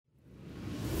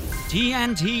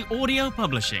TNT Audio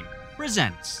Publishing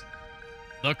presents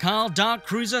The Carl Dark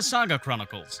Cruiser Saga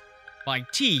Chronicles by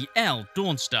T.L.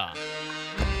 Dawnstar.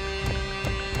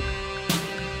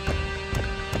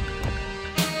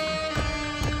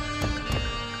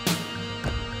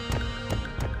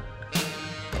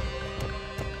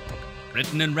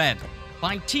 Written and read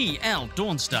by T.L.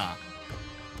 Dawnstar.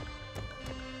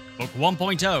 Book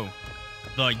 1.0,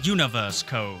 The Universe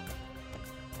Code.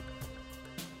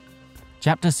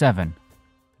 Chapter 7.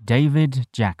 David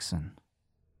Jackson.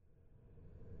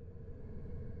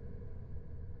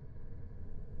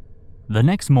 The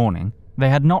next morning, they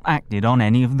had not acted on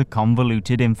any of the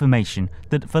convoluted information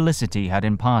that Felicity had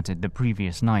imparted the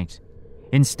previous night.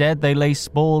 Instead, they lay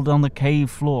sprawled on the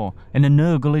cave floor in a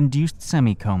Nurgle-induced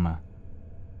semi-coma.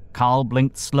 Carl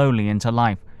blinked slowly into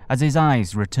life as his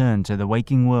eyes returned to the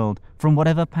waking world from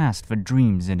whatever passed for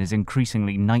dreams in his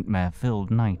increasingly nightmare-filled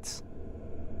nights.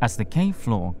 As the cave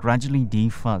floor gradually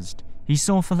defuzzed, he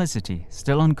saw Felicity,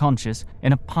 still unconscious,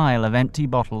 in a pile of empty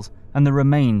bottles and the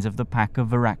remains of the pack of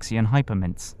Viraxian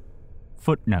hypermints.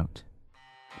 Footnote: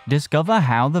 discover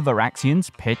how the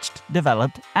Viraxians pitched,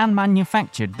 developed, and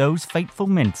manufactured those fateful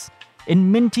mints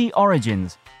in Minty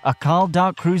Origins, a Carl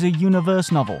Dark Cruiser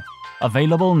universe novel.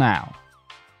 Available now.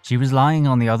 She was lying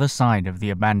on the other side of the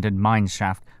abandoned mine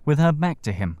shaft with her back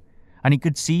to him, and he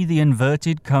could see the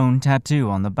inverted cone tattoo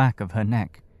on the back of her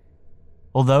neck.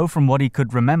 Although from what he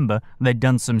could remember, they'd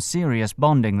done some serious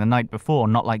bonding the night before,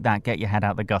 not like that get your head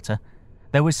out the gutter,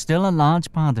 there was still a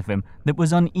large part of him that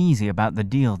was uneasy about the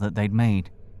deal that they'd made.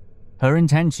 Her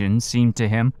intentions seemed to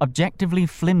him objectively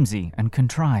flimsy and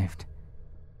contrived.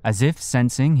 As if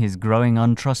sensing his growing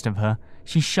untrust of her,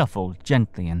 she shuffled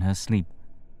gently in her sleep,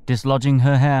 dislodging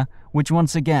her hair, which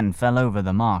once again fell over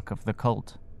the mark of the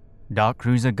cult. Dark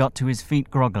Cruiser got to his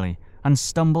feet groggily and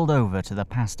stumbled over to the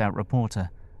passed-out reporter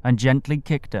and gently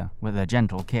kicked her with a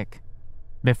gentle kick.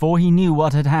 Before he knew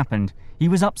what had happened, he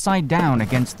was upside down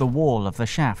against the wall of the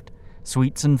shaft,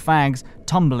 sweets and fags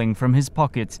tumbling from his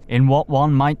pockets in what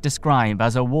one might describe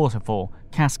as a waterfall,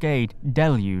 cascade,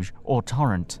 deluge, or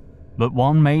torrent, but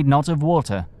one made not of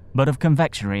water, but of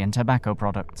confectionery and tobacco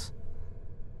products.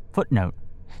 Footnote: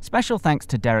 special thanks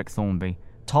to Derek Thornby,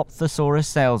 top thesaurus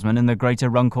salesman in the Greater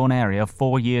Runcorn area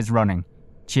 4 years running.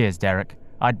 Cheers, Derek.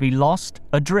 I'd be lost,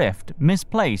 adrift,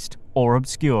 misplaced, or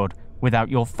obscured without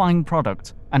your fine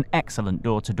product and excellent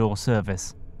door-to-door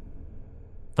service.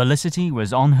 Felicity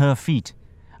was on her feet,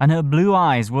 and her blue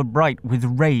eyes were bright with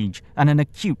rage and an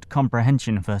acute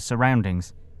comprehension of her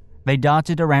surroundings. They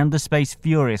darted around the space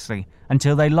furiously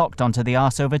until they locked onto the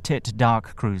arse-over-tit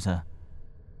Dark Cruiser.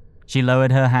 She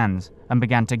lowered her hands and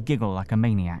began to giggle like a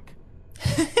maniac.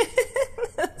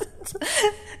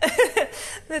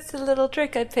 That's a little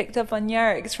trick I picked up on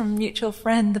Yarrick's from a mutual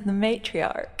friend of the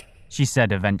matriarch, she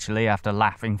said eventually after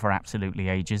laughing for absolutely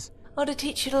ages. Oh, to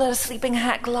teach you to let a sleeping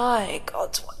hack lie.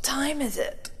 Gods, what time is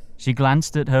it? She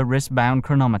glanced at her wrist-bound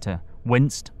chronometer,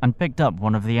 winced, and picked up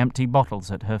one of the empty bottles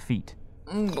at her feet.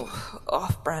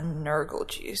 Off-brand Nurgle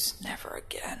juice, never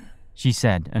again, she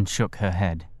said and shook her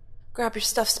head. Grab your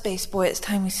stuff, space boy, it's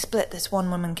time we split this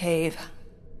one-woman cave.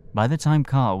 By the time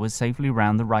Carl was safely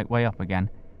round the right way up again,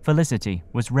 Felicity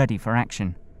was ready for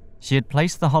action. She had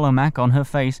placed the holomac on her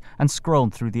face and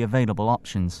scrolled through the available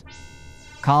options.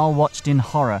 Carl watched in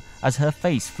horror as her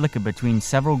face flickered between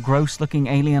several gross-looking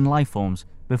alien lifeforms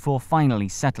before finally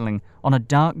settling on a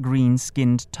dark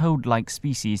green-skinned toad-like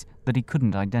species that he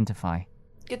couldn't identify.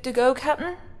 Good to go,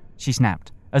 Captain? She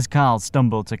snapped as Carl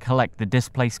stumbled to collect the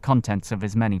displaced contents of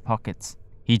his many pockets.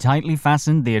 He tightly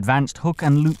fastened the advanced hook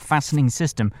and loop fastening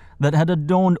system that had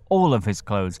adorned all of his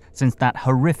clothes since that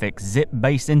horrific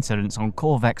zip-based incident on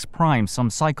Corvex Prime some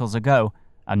cycles ago,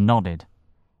 and nodded.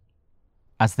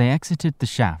 As they exited the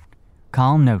shaft,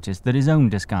 Carl noticed that his own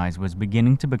disguise was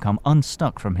beginning to become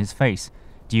unstuck from his face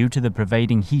due to the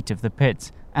pervading heat of the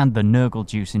pits and the Nurgle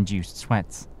juice-induced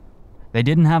sweats. They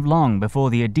didn't have long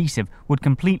before the adhesive would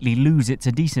completely lose its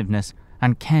adhesiveness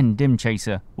and Ken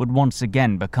Dimchaser would once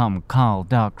again become Carl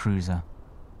Dark Cruiser.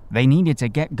 They needed to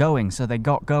get going, so they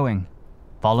got going.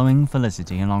 Following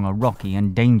Felicity along a rocky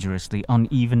and dangerously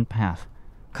uneven path,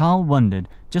 Carl wondered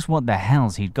just what the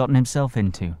hells he'd gotten himself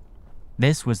into.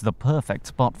 This was the perfect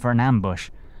spot for an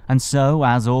ambush, and so,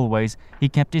 as always, he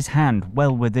kept his hand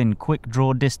well within quick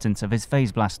draw distance of his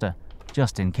phase blaster,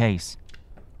 just in case.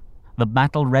 The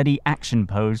battle-ready action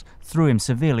pose threw him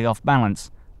severely off balance,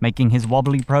 making his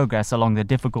wobbly progress along the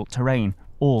difficult terrain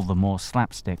all the more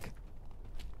slapstick.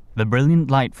 The brilliant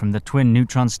light from the twin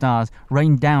neutron stars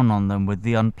rained down on them with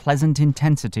the unpleasant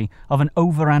intensity of an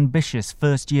over-ambitious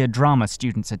first-year drama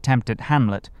student's attempt at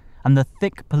Hamlet, and the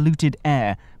thick, polluted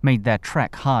air made their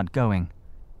trek hard going.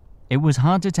 It was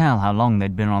hard to tell how long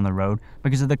they'd been on the road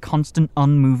because of the constant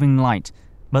unmoving light,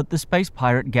 but the space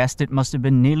pirate guessed it must have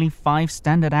been nearly 5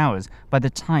 standard hours by the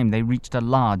time they reached a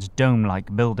large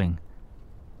dome-like building.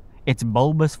 Its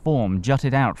bulbous form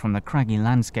jutted out from the craggy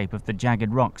landscape of the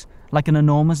jagged rocks like an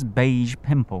enormous beige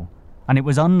pimple, and it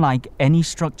was unlike any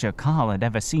structure Carl had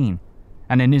ever seen,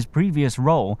 and in his previous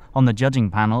role on the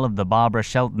judging panel of the Barbara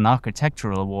Shelton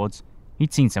Architectural Awards,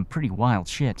 he'd seen some pretty wild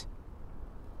shit.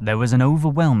 There was an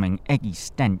overwhelming, eggy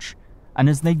stench, and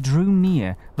as they drew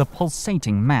near, the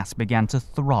pulsating mass began to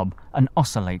throb and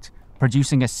oscillate,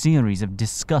 producing a series of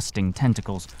disgusting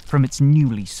tentacles from its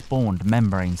newly spawned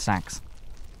membrane sacs.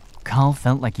 Carl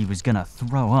felt like he was gonna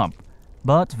throw up,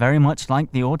 but very much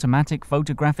like the automatic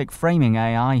photographic framing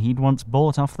AI he'd once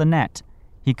bought off the net,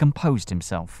 he composed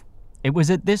himself. It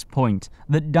was at this point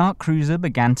that Dark Cruiser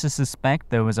began to suspect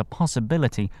there was a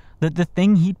possibility that the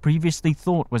thing he'd previously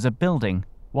thought was a building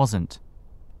wasn't.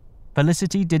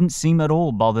 Felicity didn't seem at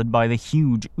all bothered by the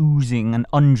huge, oozing and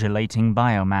undulating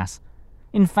biomass.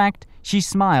 In fact, she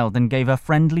smiled and gave a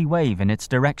friendly wave in its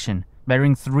direction,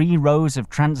 bearing 3 rows of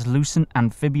translucent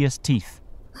amphibious teeth.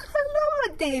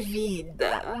 Hello, David,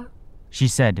 she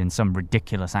said in some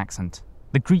ridiculous accent.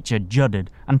 The creature juddered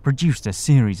and produced a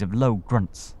series of low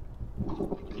grunts.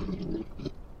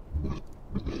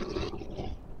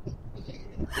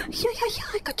 Yeah,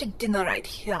 I got your dinner right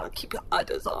here. Keep your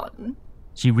udders on.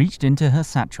 She reached into her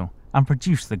satchel and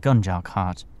produced the Gunjark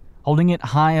heart, holding it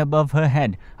high above her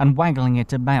head and waggling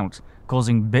it about,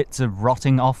 causing bits of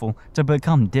rotting offal to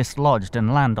become dislodged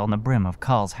and land on the brim of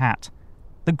Carl's hat.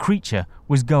 The creature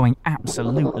was going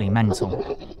absolutely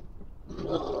mental.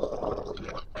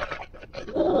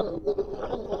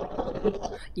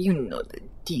 You know the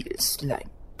deal, slime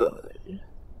ball.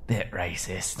 Bit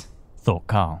racist, thought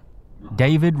Carl.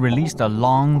 David released a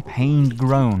long, pained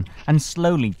groan and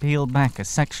slowly peeled back a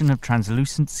section of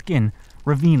translucent skin,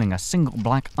 revealing a single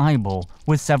black eyeball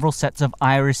with several sets of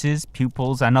irises,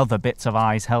 pupils, and other bits of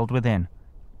eyes held within.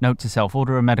 Note to self,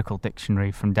 order a medical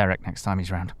dictionary from Derek next time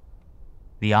he's round.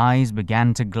 The eyes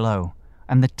began to glow,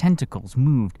 and the tentacles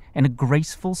moved in a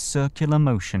graceful circular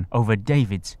motion over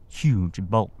David's huge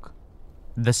bulk.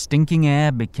 The stinking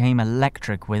air became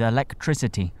electric with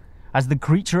electricity, as the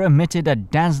creature emitted a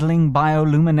dazzling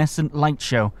bioluminescent light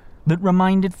show that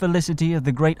reminded Felicity of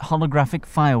the great holographic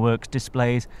fireworks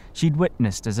displays she'd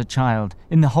witnessed as a child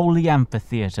in the holy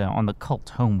amphitheater on the cult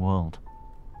homeworld.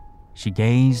 She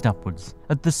gazed upwards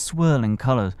at the swirling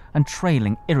colors and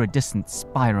trailing iridescent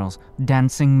spirals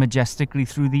dancing majestically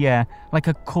through the air like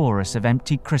a chorus of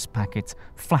empty crisp packets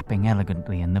flapping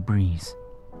elegantly in the breeze.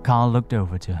 Carl looked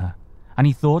over to her, and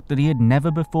he thought that he had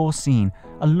never before seen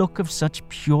a look of such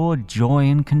pure joy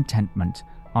and contentment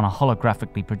on a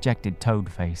holographically projected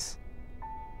toad face.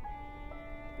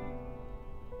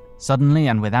 Suddenly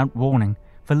and without warning,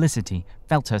 Felicity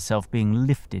felt herself being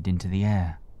lifted into the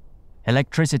air.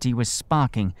 Electricity was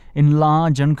sparking in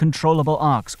large, uncontrollable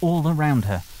arcs all around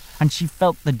her, and she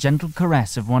felt the gentle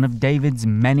caress of one of David's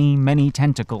many, many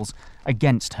tentacles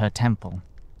against her temple.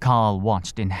 Carl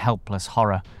watched in helpless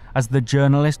horror as the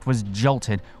journalist was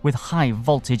jolted with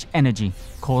high-voltage energy,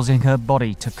 causing her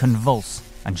body to convulse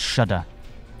and shudder.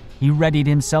 He readied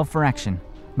himself for action,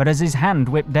 but as his hand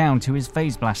whipped down to his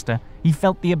phase blaster, he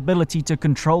felt the ability to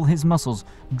control his muscles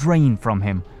drain from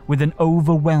him with an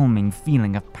overwhelming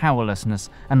feeling of powerlessness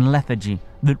and lethargy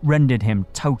that rendered him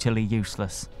totally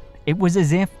useless. It was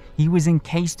as if he was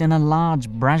encased in a large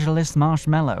Bragilis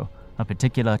marshmallow, a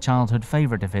particular childhood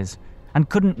favorite of his, and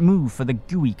couldn't move for the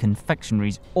gooey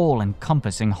confectionary's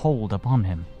all-encompassing hold upon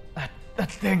him.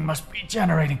 That thing must be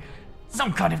generating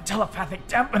some kind of telepathic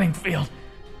dampening field.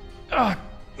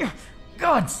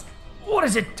 Gods, what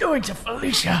is it doing to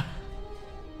Felicia?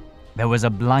 There was a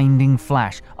blinding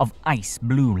flash of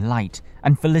ice-blue light,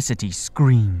 and Felicity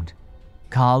screamed.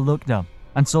 Carl looked up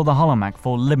and saw the holomac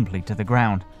fall limply to the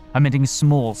ground, emitting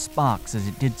small sparks as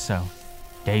it did so.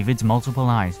 David's multiple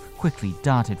eyes quickly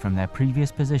darted from their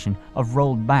previous position of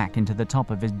rolled back into the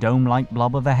top of his dome-like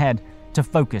blob of a head to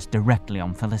focus directly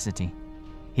on Felicity.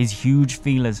 His huge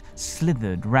feelers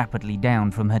slithered rapidly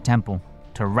down from her temple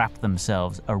to wrap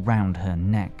themselves around her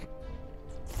neck.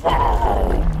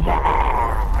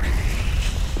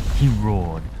 He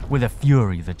roared with a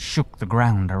fury that shook the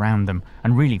ground around them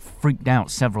and really freaked out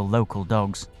several local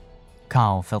dogs.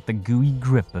 Carl felt the gooey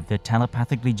grip of the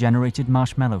telepathically generated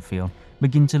marshmallow field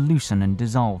begin to loosen and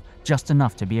dissolve just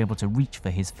enough to be able to reach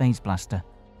for his phase blaster.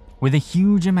 With a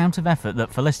huge amount of effort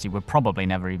that Felicity would probably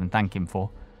never even thank him for,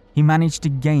 he managed to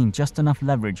gain just enough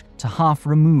leverage to half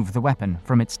remove the weapon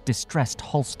from its distressed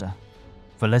holster.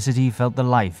 Felicity felt the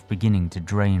life beginning to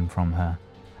drain from her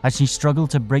as she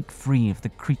struggled to break free of the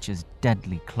creature's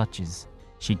deadly clutches.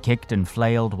 She kicked and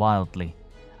flailed wildly,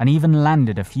 and even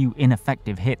landed a few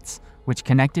ineffective hits, which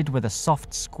connected with a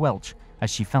soft squelch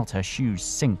as she felt her shoes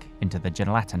sink into the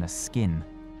gelatinous skin.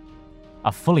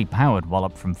 A fully powered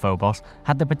wallop from Phobos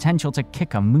had the potential to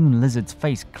kick a moon lizard's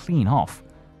face clean off,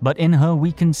 but in her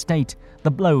weakened state, the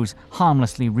blows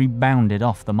harmlessly rebounded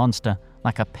off the monster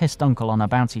like a pissed uncle on a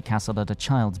bouncy castle at a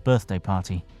child's birthday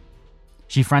party.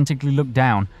 She frantically looked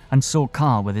down and saw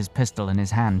Carl with his pistol in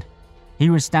his hand. He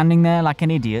was standing there like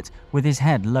an idiot, with his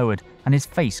head lowered and his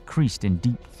face creased in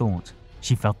deep thought.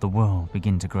 She felt the world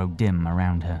begin to grow dim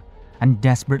around her, and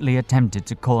desperately attempted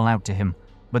to call out to him,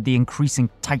 but the increasing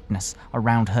tightness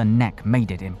around her neck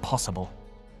made it impossible.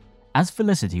 As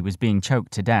Felicity was being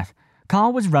choked to death,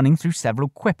 Carl was running through several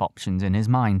quip options in his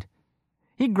mind.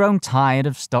 He'd grown tired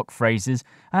of stock phrases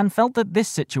and felt that this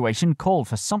situation called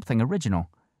for something original.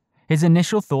 His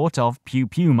initial thought of "pew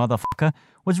pew motherfucker"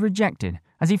 was rejected,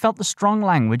 as he felt the strong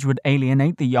language would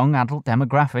alienate the young adult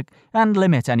demographic and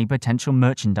limit any potential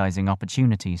merchandising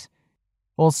opportunities.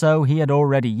 Also, he had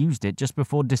already used it just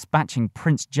before dispatching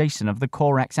Prince Jason of the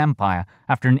Corex Empire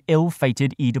after an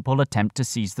ill-fated Oedipal attempt to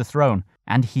seize the throne,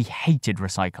 and he hated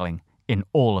recycling in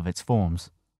all of its forms.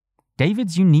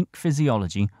 David's unique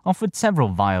physiology offered several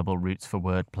viable routes for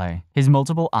wordplay. His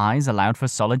multiple eyes allowed for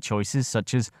solid choices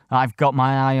such as "I've got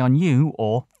my eye on you"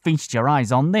 or "feast your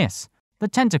eyes on this." The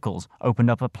tentacles opened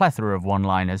up a plethora of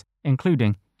one-liners,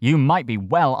 including "You might be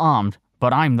well armed,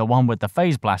 but I'm the one with the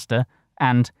phase blaster,"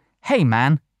 and "Hey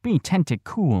man, be tented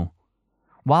cool."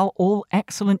 While all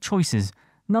excellent choices,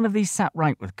 none of these sat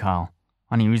right with Carl,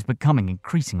 and he was becoming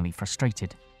increasingly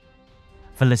frustrated.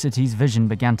 Felicity's vision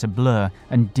began to blur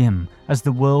and dim as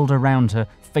the world around her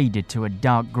faded to a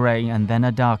dark grey and then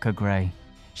a darker grey.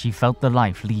 She felt the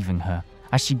life leaving her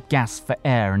as she gasped for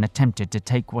air and attempted to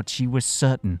take what she was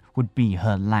certain would be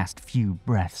her last few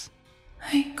breaths.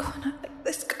 I ain't gonna like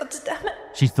this,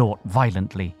 goddammit. She thought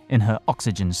violently in her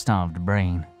oxygen-starved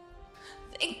brain.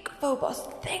 Think, Phobos,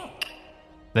 think.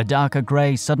 The darker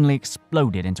grey suddenly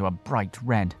exploded into a bright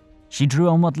red. She drew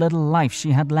on what little life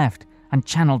she had left and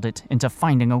channeled it into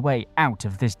finding a way out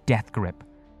of this death grip.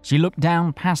 She looked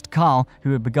down past Carl,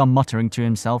 who had begun muttering to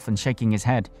himself and shaking his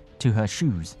head, to her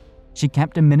shoes. She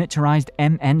kept a miniaturized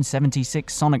MN76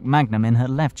 Sonic Magnum in her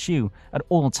left shoe at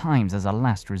all times as a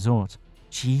last resort.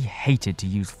 She hated to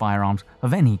use firearms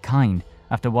of any kind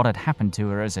after what had happened to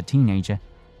her as a teenager,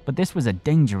 but this was a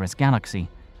dangerous galaxy,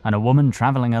 and a woman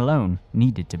traveling alone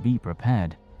needed to be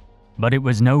prepared. But it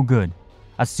was no good.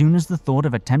 As soon as the thought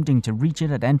of attempting to reach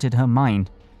it had entered her mind,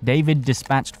 David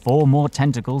dispatched 4 more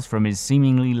tentacles from his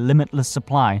seemingly limitless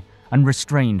supply and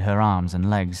restrained her arms and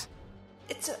legs.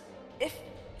 If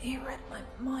he read my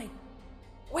mind.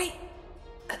 Wait,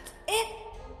 that's it?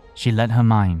 She let her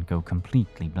mind go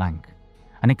completely blank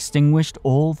and extinguished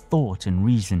all thought and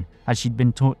reason as she'd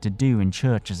been taught to do in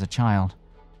church as a child.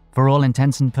 For all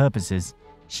intents and purposes,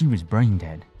 she was brain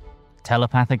dead.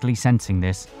 Telepathically sensing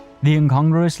this, the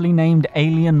incongruously named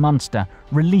alien monster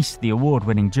released the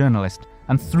award-winning journalist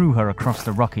and threw her across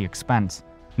the rocky expanse,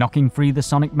 knocking free the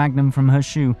Sonic Magnum from her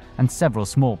shoe and several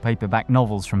small paperback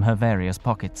novels from her various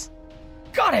pockets.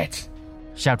 Got it!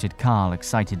 Shouted Carl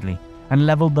excitedly and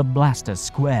leveled the blaster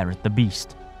square at the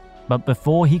beast. But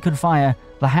before he could fire,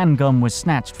 the handgun was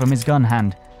snatched from his gun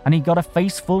hand, and he got a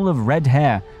face full of red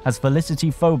hair as Felicity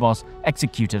Phobos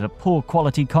executed a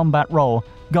poor-quality combat roll,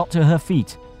 got to her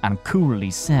feet, and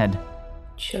coolly said,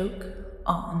 "Choke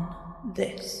on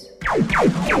this."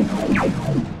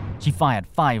 She fired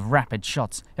 5 rapid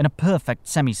shots in a perfect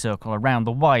semicircle around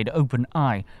the wide open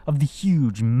eye of the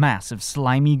huge mass of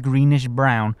slimy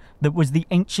greenish-brown that was the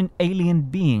ancient alien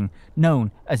being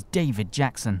known as David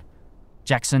Jackson.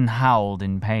 Jackson howled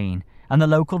in pain, and the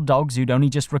local dogs who'd only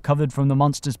just recovered from the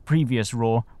monster's previous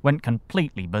roar went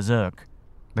completely berserk.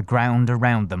 The ground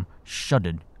around them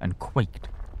shuddered and quaked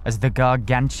as the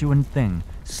gargantuan thing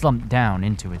slumped down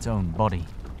into its own body.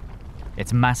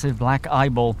 Its massive black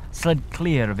eyeball slid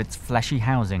clear of its fleshy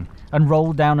housing and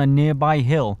rolled down a nearby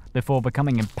hill before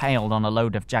becoming impaled on a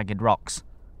load of jagged rocks.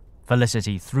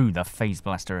 Felicity threw the phase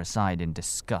blaster aside in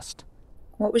disgust.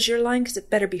 What was your line? 'Cause it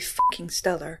better be fucking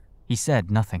stellar. He said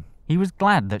nothing. He was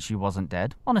glad that she wasn't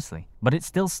dead, honestly, but it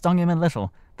still stung him a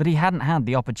little that he hadn't had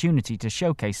the opportunity to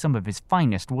showcase some of his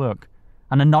finest work,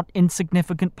 and a not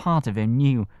insignificant part of him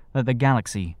knew that the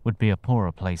galaxy would be a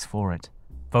poorer place for it.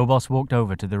 Phobos walked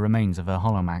over to the remains of her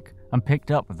holomac and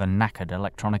picked up the knackered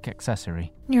electronic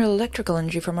accessory. Your electrical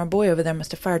injury from our boy over there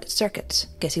must have fired its circuits.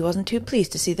 Guess he wasn't too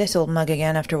pleased to see this old mug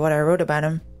again after what I wrote about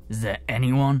him. Is there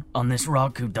anyone on this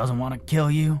rock who doesn't want to kill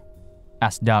you?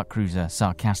 Asked Dark Cruiser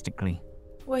sarcastically.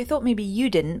 Well, I thought maybe you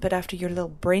didn't, but after your little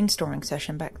brainstorming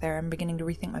session back there, I'm beginning to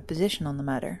rethink my position on the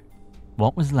matter.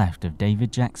 What was left of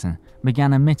David Jackson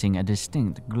began emitting a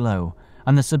distinct glow,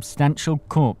 and the substantial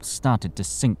corpse started to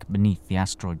sink beneath the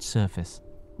asteroid's surface.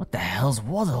 What the hell's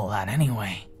was all that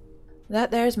anyway? That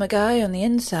there's my guy on the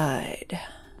inside.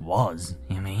 Was,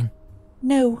 you mean?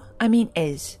 No, I mean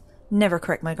is. Never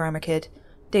correct my grammar, kid.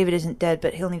 David isn't dead,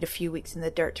 but he'll need a few weeks in the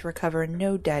dirt to recover, and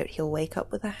no doubt he'll wake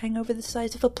up with a hangover the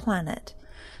size of a planet.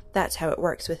 That's how it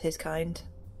works with his kind.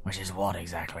 Which is what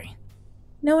exactly?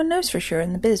 No one knows for sure.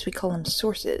 In the biz, we call them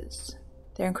sources.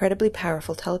 They're incredibly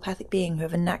powerful telepathic beings who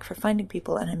have a knack for finding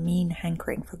people and a mean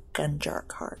hankering for gunjark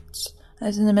hearts. I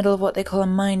was in the middle of what they call a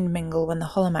mind mingle when the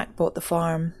holomac bought the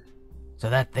farm. So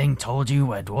that thing told you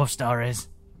where Dwarf Star is?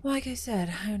 Like I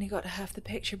said, I only got half the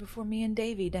picture before me and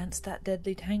Davy danced that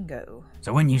deadly tango.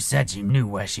 So when you said you knew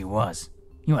where she was,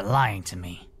 you were lying to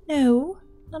me. No,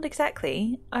 not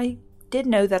exactly. I did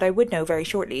know that I would know very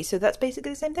shortly, so that's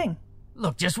basically the same thing.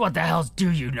 Look, just what the hells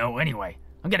do you know anyway?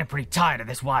 I'm getting pretty tired of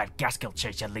this wild Gaskill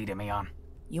chase you're leading me on.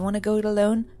 You want to go it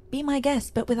alone? Be my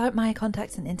guest, but without my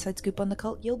contacts and inside scoop on the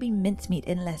cult, you'll be mincemeat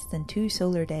in less than 2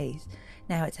 solar days.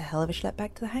 Now it's a hell of a schlep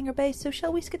back to the hangar base, so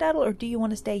shall we skedaddle, or do you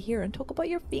want to stay here and talk about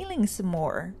your feelings some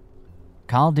more?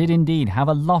 Carl did indeed have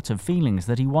a lot of feelings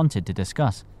that he wanted to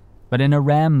discuss, but in a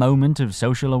rare moment of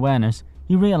social awareness,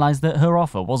 he realized that her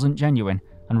offer wasn't genuine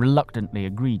and reluctantly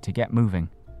agreed to get moving.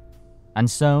 And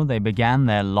so they began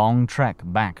their long trek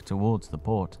back towards the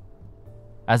port.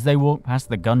 As they walked past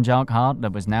the gunjark heart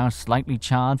that was now slightly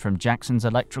charred from Jackson's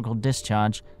electrical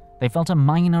discharge, they felt a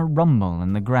minor rumble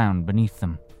in the ground beneath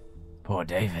them. Poor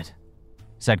David,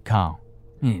 said Carl.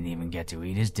 He didn't even get to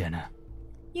eat his dinner.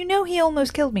 You know he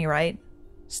almost killed me, right?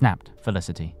 Snapped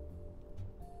Felicity.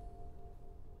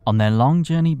 On their long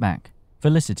journey back,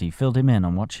 Felicity filled him in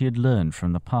on what she had learned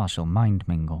from the partial mind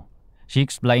mingle. She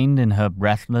explained in her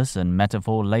breathless and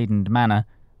metaphor-laden manner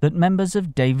that members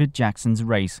of David Jackson's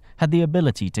race had the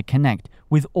ability to connect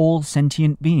with all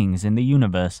sentient beings in the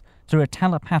universe through a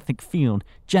telepathic field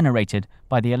generated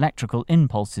by the electrical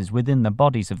impulses within the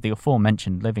bodies of the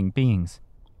aforementioned living beings.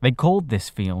 They called this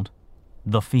field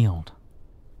the Field,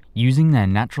 using their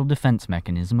natural defense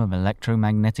mechanism of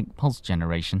electromagnetic pulse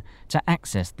generation to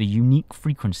access the unique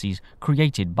frequencies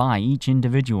created by each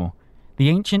individual. The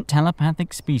ancient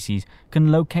telepathic species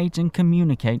can locate and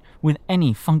communicate with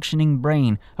any functioning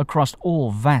brain across all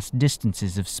vast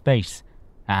distances of space,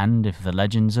 and, if the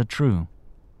legends are true,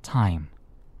 time.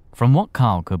 From what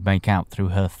Carl could make out through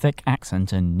her thick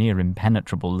accent and near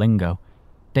impenetrable lingo,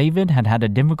 David had had a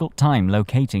difficult time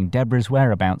locating Deborah's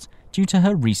whereabouts due to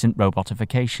her recent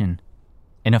robotification.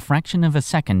 In a fraction of a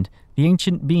second, the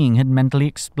ancient being had mentally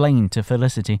explained to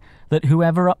Felicity that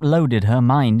whoever uploaded her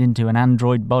mind into an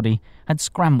android body had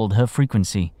scrambled her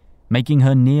frequency, making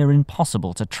her near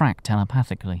impossible to track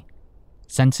telepathically.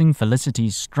 Sensing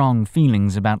Felicity's strong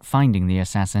feelings about finding the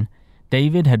assassin,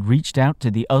 David had reached out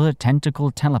to the other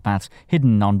tentacled telepaths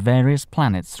hidden on various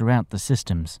planets throughout the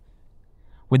systems.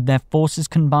 With their forces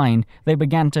combined, they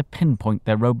began to pinpoint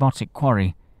their robotic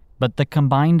quarry, but the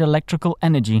combined electrical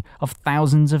energy of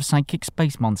thousands of psychic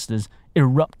space monsters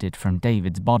erupted from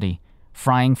David's body,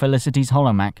 frying Felicity's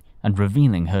holomac and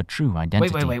revealing her true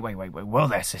identity. Wait. Whoa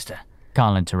there, sister.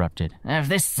 Carl interrupted. If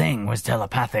this thing was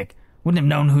telepathic, wouldn't have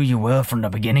known who you were from the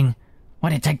beginning.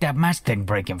 Why'd it take that mask thing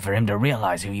breaking for him to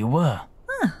realize who you were?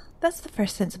 That's the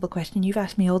first sensible question you've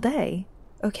asked me all day.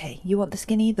 Okay, you want the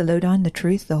skinny, the lowdown, the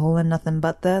truth, the whole and nothing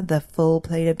but the full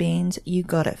plate of beans? You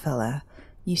got it, fella.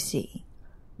 You see,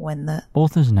 when the...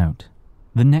 Author's note.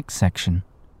 The next section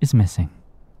is missing.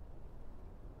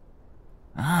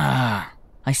 Ah,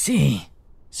 I see,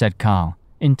 said Carl,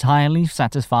 entirely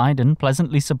satisfied and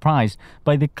pleasantly surprised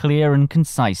by the clear and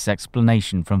concise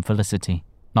explanation from Felicity.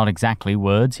 Not exactly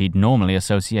words he'd normally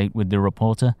associate with the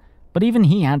reporter, but even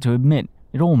he had to admit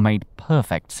it all made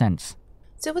perfect sense.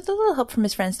 So with a little help from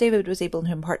his friends, David was able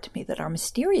to impart to me that our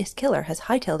mysterious killer has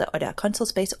hightailed it out of council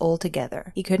space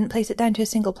altogether. He couldn't place it down to a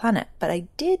single planet, but I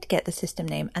did get the system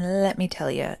name, and let me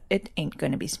tell you, it ain't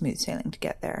going to be smooth sailing to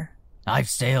get there. I've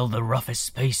sailed the roughest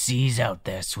space seas out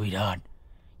there, sweetheart.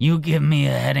 You give me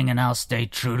a heading and I'll stay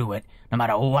true to it, no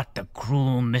matter what the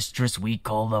cruel mistress we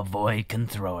call the Void can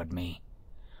throw at me.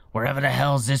 Wherever the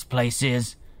hell's this place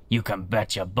is, you can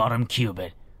bet your bottom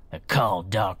cubit the Carl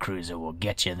Dark Cruiser will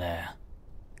get you there.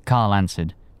 Carl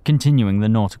answered, continuing the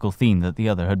nautical theme that the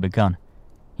other had begun.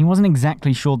 He wasn't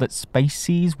exactly sure that space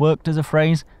seas worked as a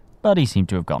phrase, but he seemed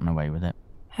to have gotten away with it.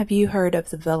 Have you heard of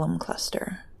the VII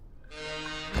cluster?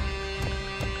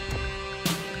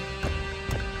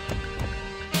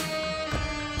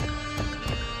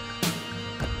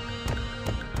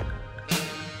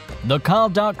 The Carl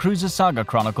Dark Cruiser Saga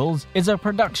Chronicles is a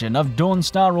production of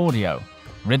Dawnstar Audio,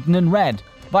 written and read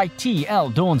by T.L.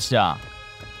 Dawnstar.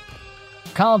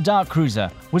 Carl Dark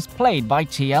Cruiser was played by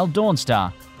T.L.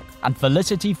 Dawnstar, and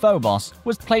Felicity Phobos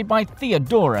was played by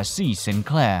Theodora C.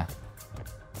 Sinclair.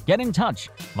 Get in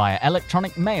touch via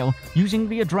electronic mail using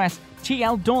the address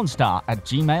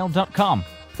tldawnstar@gmail.com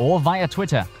or via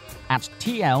Twitter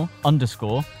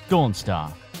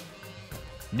 @TL_Dawnstar.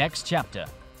 Next chapter.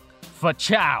 For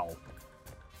ciao!